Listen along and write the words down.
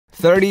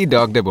30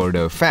 Dogue de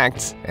Bordeaux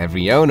facts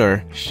every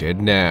owner should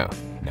know.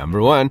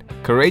 Number 1.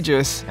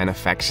 Courageous and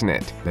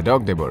affectionate. The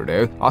Dogue de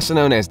Bordeaux, also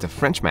known as the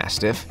French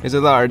Mastiff, is a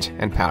large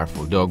and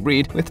powerful dog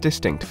breed with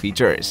distinct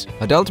features.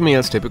 Adult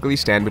males typically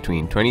stand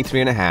between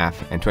 23.5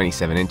 and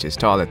 27 inches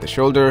tall at the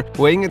shoulder,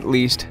 weighing at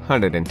least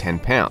 110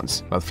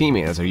 pounds, while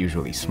females are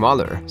usually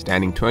smaller,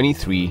 standing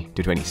 23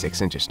 to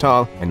 26 inches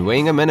tall and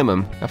weighing a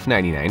minimum of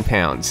 99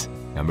 pounds.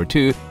 Number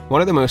 2. One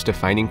of the most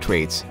defining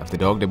traits of the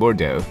Dogue de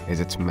Bordeaux is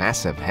its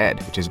massive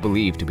head, which is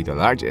believed to be the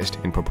largest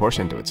in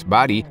proportion to its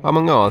body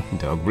among all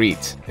dog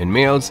breeds. In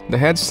males, the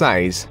head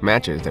size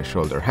matches their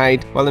shoulder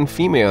height, while in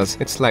females,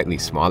 it's slightly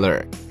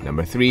smaller.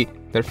 Number 3.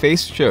 Their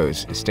face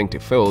shows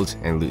distinctive folds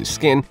and loose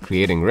skin,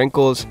 creating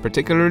wrinkles,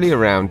 particularly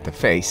around the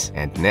face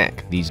and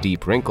neck. These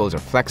deep wrinkles are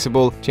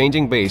flexible,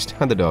 changing based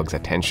on the dog's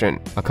attention.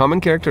 A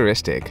common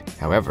characteristic,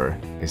 however,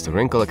 is the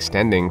wrinkle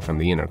extending from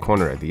the inner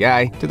corner of the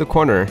eye to the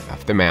corner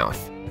of the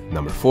mouth.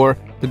 Number 4.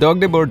 The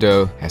Dogue de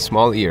Bordeaux has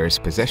small ears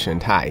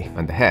positioned high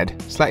on the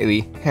head,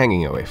 slightly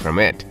hanging away from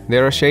it. They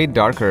are a shade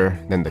darker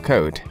than the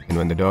coat, and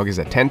when the dog is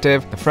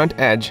attentive, the front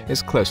edge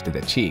is close to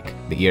the cheek.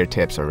 The ear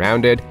tips are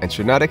rounded and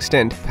should not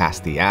extend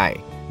past the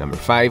eye. Number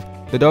 5.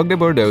 The Dogue de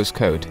Bordeaux's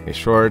coat is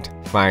short,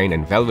 fine,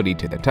 and velvety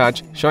to the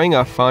touch, showing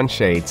off fawn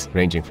shades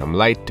ranging from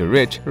light to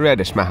rich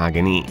reddish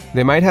mahogany.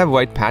 They might have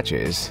white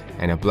patches,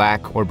 and a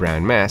black or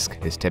brown mask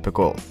is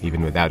typical.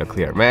 Even without a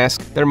clear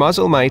mask, their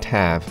muzzle might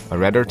have a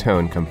redder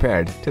tone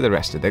compared to the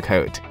rest of the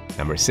coat.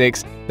 Number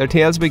 6. Their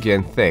tails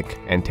begin thick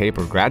and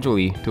taper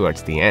gradually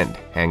towards the end.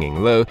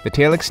 Hanging low, the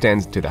tail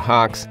extends to the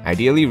hocks,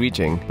 ideally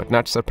reaching but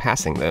not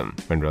surpassing them.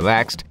 When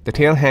relaxed, the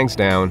tail hangs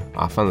down,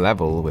 often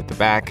level with the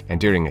back, and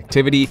during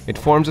activity, it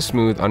forms a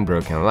smooth,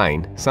 unbroken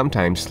line,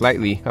 sometimes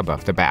slightly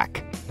above the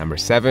back. Number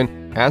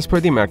 7. As per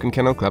the American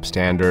Kennel Club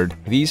standard,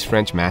 these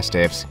French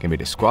Mastiffs can be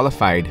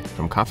disqualified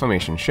from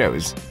conformation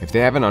shows if they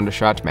have an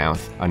undershot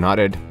mouth, a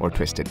knotted or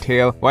twisted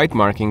tail, white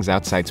markings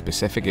outside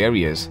specific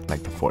areas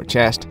like the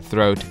forechest,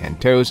 throat,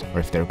 and toes, or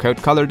if their coat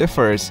color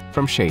differs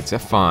from shades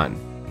of fawn.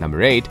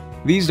 Number 8.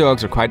 These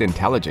dogs are quite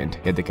intelligent,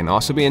 yet they can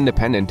also be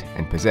independent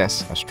and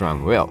possess a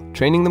strong will.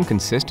 Training them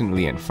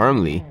consistently and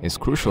firmly is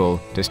crucial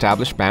to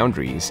establish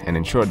boundaries and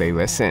ensure they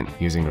listen.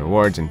 Using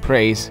rewards and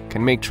praise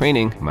can make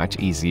training much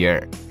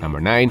easier. Number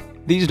 9.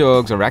 These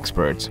dogs are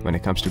experts when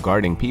it comes to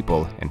guarding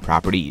people and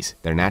properties.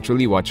 They're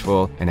naturally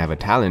watchful and have a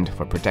talent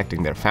for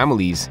protecting their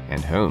families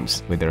and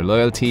homes. With their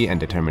loyalty and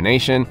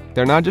determination,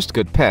 they're not just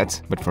good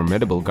pets, but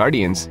formidable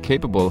guardians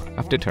capable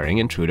of deterring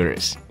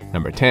intruders.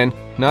 Number 10.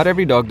 Not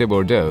every Dogue de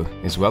Bordeaux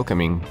is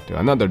welcoming to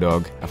another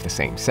dog of the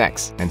same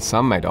sex, and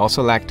some might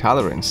also lack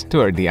tolerance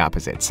toward the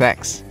opposite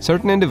sex.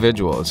 Certain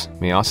individuals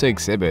may also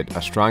exhibit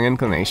a strong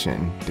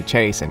inclination to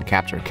chase and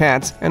capture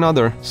cats and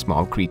other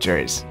small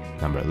creatures.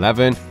 Number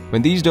 11.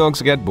 When these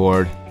dogs get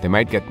bored, they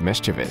might get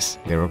mischievous.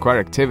 They require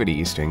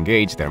activities to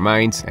engage their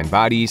minds and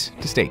bodies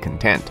to stay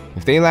content.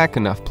 If they lack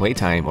enough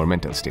playtime or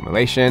mental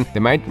stimulation, they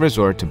might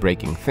resort to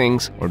breaking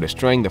things or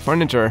destroying the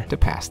furniture to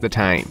pass the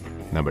time.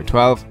 Number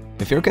 12.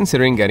 If you're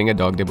considering getting a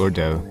Dogue de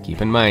Bordeaux,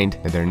 keep in mind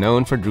that they're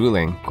known for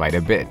drooling quite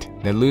a bit.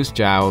 Their loose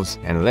jowls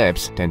and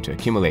lips tend to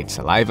accumulate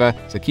saliva,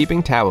 so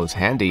keeping towels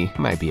handy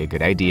might be a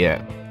good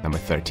idea. Number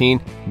 13.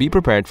 Be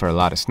prepared for a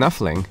lot of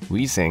snuffling,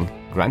 wheezing,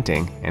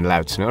 grunting, and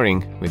loud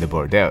snoring with a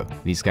Bordeaux.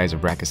 These guys are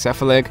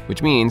brachycephalic,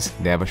 which means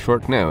they have a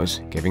short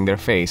nose, giving their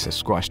face a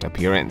squashed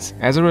appearance.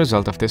 As a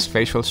result of this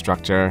facial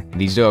structure,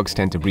 these dogs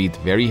tend to breathe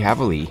very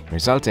heavily,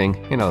 resulting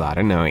in a lot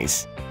of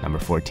noise. Number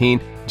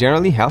 14.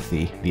 Generally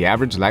healthy, the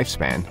average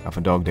lifespan of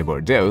a Dogue de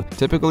Bordeaux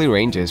typically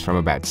ranges from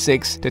about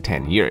 6 to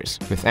 10 years.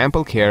 With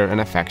ample care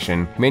and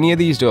affection, many of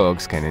these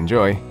dogs can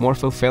enjoy more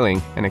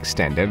fulfilling and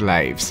extended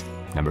lives.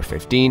 Number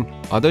 15.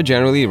 Although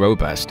generally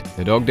robust,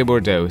 the Dogue de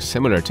Bordeaux,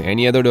 similar to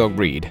any other dog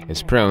breed,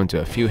 is prone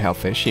to a few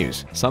health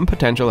issues. Some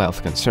potential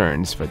health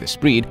concerns for this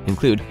breed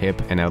include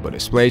hip and elbow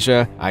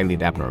dysplasia,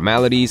 eyelid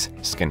abnormalities,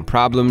 skin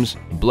problems,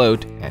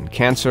 bloat, and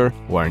cancer,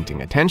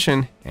 warranting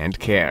attention and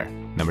care.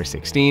 Number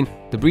 16.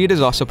 The breed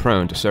is also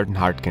prone to certain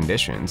heart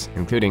conditions,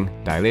 including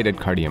dilated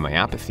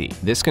cardiomyopathy.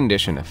 This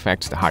condition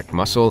affects the heart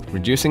muscle,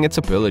 reducing its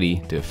ability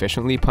to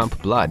efficiently pump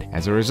blood.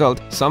 As a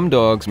result, some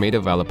dogs may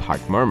develop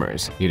heart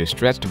murmurs due to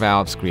stretched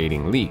valves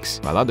creating leaks,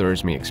 while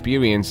others may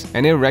experience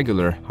an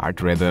irregular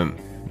heart rhythm.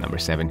 Number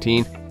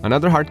 17.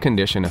 Another heart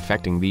condition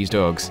affecting these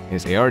dogs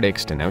is aortic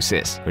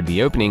stenosis, where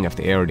the opening of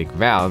the aortic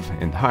valve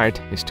in the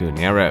heart is too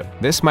narrow.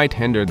 This might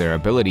hinder their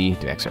ability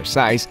to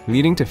exercise,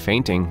 leading to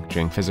fainting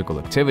during physical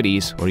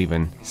activities or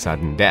even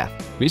sudden death.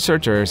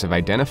 Researchers have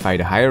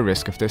identified a higher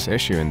risk of this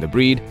issue in the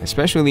breed,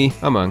 especially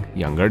among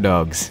younger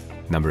dogs.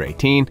 Number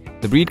 18.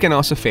 The breed can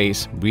also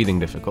face breathing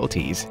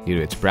difficulties due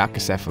to its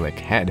brachycephalic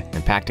head,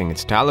 impacting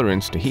its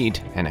tolerance to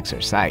heat and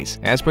exercise.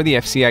 As per the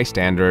FCI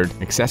standard,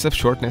 excessive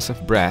shortness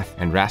of breath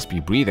and raspy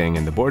breathing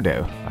in the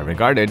Bordeaux are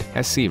regarded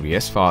as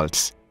serious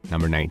faults.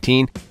 Number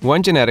 19.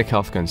 One genetic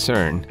health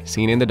concern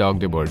seen in the Dogue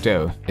de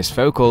Bordeaux is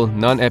focal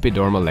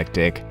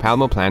non-epidermolytic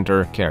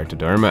palmoplantar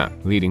keratoderma,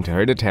 leading to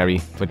hereditary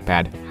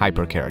footpad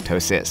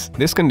hyperkeratosis.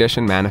 This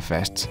condition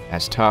manifests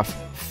as tough,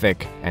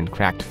 thick, and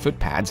cracked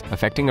footpads,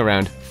 affecting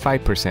around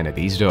 5% of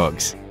these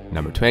dogs.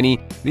 Number 20.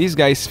 These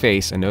guys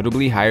face a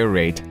notably higher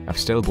rate of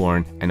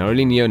stillborn and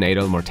early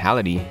neonatal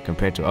mortality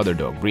compared to other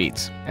dog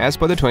breeds. As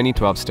per the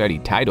 2012 study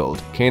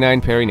titled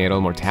Canine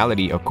Perinatal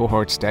Mortality, a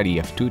cohort study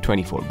of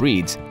 224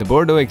 breeds, the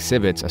Bordeaux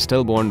exhibits a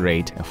stillborn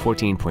rate of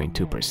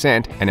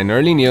 14.2% and an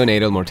early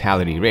neonatal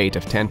mortality rate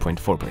of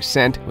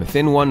 10.4%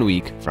 within 1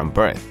 week from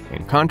birth.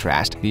 In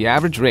contrast, the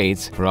average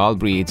rates for all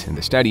breeds in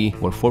the study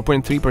were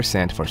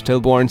 4.3% for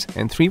stillborns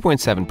and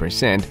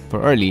 3.7%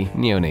 for early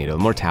neonatal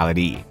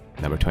mortality.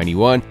 Number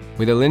 21.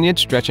 With a lineage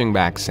stretching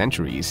back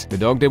centuries, the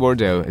Dogue de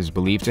Bordeaux is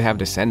believed to have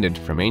descended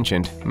from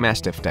ancient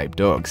Mastiff-type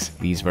dogs.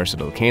 These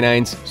versatile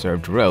canines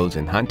served roles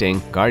in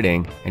hunting,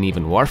 guarding, and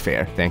even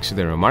warfare thanks to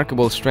their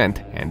remarkable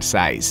strength and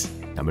size.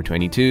 Number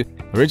 22.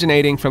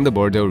 Originating from the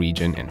Bordeaux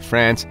region in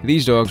France,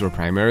 these dogs were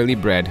primarily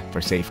bred for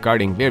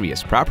safeguarding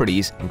various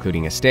properties,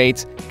 including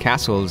estates,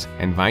 castles,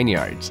 and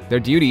vineyards. Their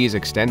duties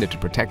extended to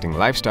protecting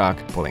livestock,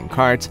 pulling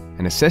carts,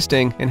 and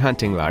assisting in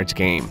hunting large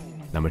game.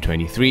 Number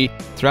 23.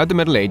 Throughout the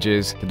Middle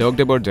Ages, the Dogue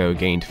de Bordeaux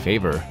gained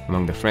favor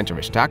among the French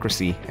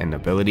aristocracy and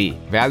nobility.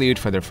 Valued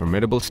for their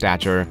formidable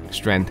stature,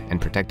 strength,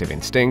 and protective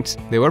instincts,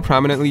 they were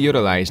prominently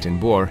utilized in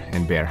boar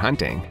and bear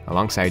hunting,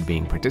 alongside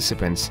being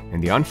participants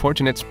in the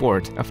unfortunate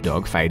sport of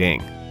dog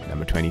fighting.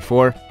 Number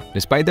 24.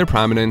 Despite their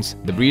prominence,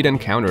 the breed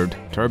encountered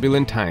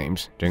turbulent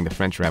times during the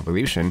French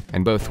Revolution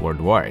and both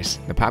World Wars.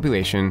 The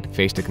population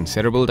faced a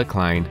considerable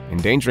decline,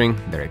 endangering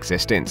their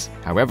existence.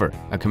 However,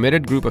 a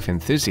committed group of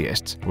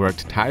enthusiasts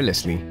worked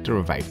tirelessly to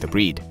revive the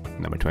breed.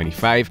 Number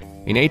 25.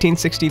 In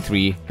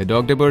 1863, the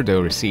Dogue de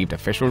Bordeaux received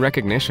official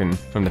recognition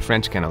from the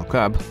French Kennel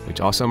Club, which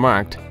also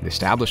marked the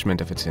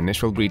establishment of its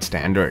initial breed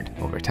standard.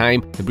 Over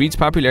time, the breed's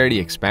popularity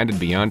expanded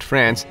beyond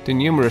France to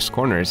numerous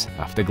corners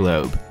of the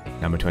globe.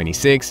 Number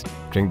 26.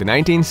 During the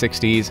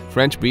 1960s,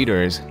 French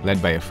breeders,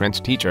 led by a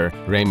French teacher,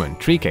 Raymond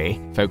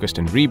Triquet, focused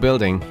on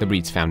rebuilding the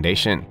breed's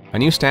foundation. A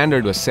new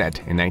standard was set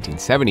in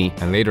 1970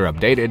 and later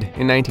updated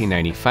in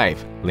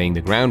 1995, laying the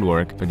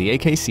groundwork for the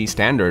AKC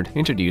standard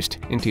introduced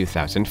in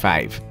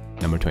 2005.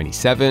 Number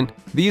 27.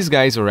 These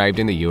guys arrived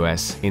in the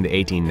US in the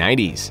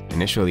 1890s,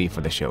 initially for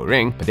the show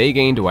ring, but they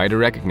gained wider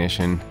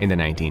recognition in the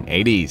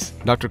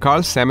 1980s. Dr.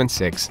 Carl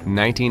Semensik's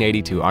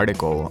 1982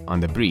 article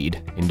on the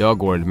breed in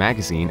Dog World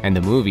magazine and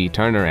the movie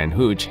Turner and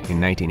Hooch in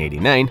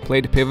 1989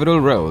 played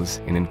pivotal roles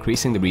in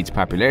increasing the breed's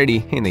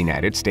popularity in the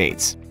United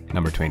States.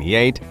 Number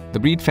 28. The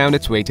breed found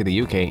its way to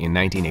the UK in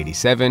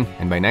 1987,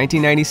 and by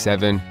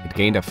 1997, it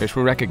gained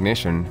official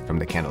recognition from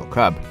the Kennel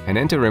Club. An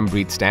interim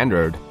breed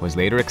standard was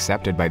later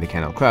accepted by the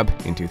Kennel Club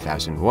in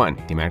 2001.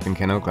 The American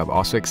Kennel Club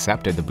also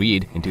accepted the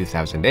breed in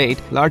 2008,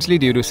 largely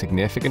due to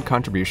significant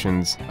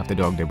contributions of the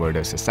Dogue de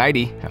Bordeaux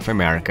Society of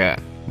America.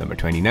 Number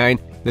 29.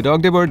 The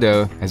Dogue de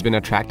Bordeaux has been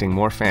attracting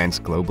more fans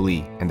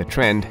globally, and the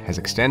trend has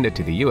extended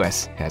to the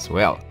US as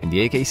well. In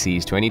the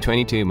AKC's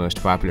 2022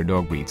 Most Popular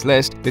Dog Breeds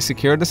list, they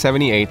secured the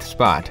 78th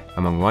spot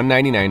among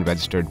 199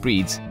 registered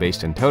breeds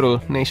based on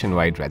total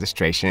nationwide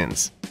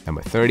registrations.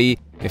 Number 30.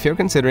 If you're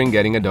considering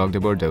getting a Dogue de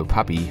Bordeaux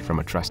puppy from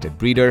a trusted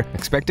breeder,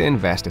 expect to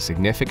invest a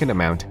significant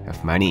amount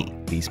of money.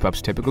 These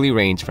pups typically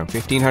range from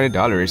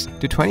 $1,500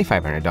 to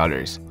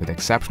 $2,500, with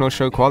exceptional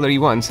show quality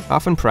ones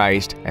often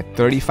priced at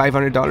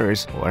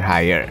 $3,500 or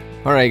higher.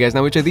 Alright guys,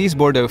 now which of these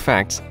Bordeaux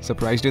facts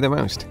surprised you the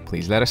most?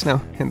 Please let us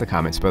know in the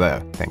comments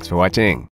below. Thanks for watching.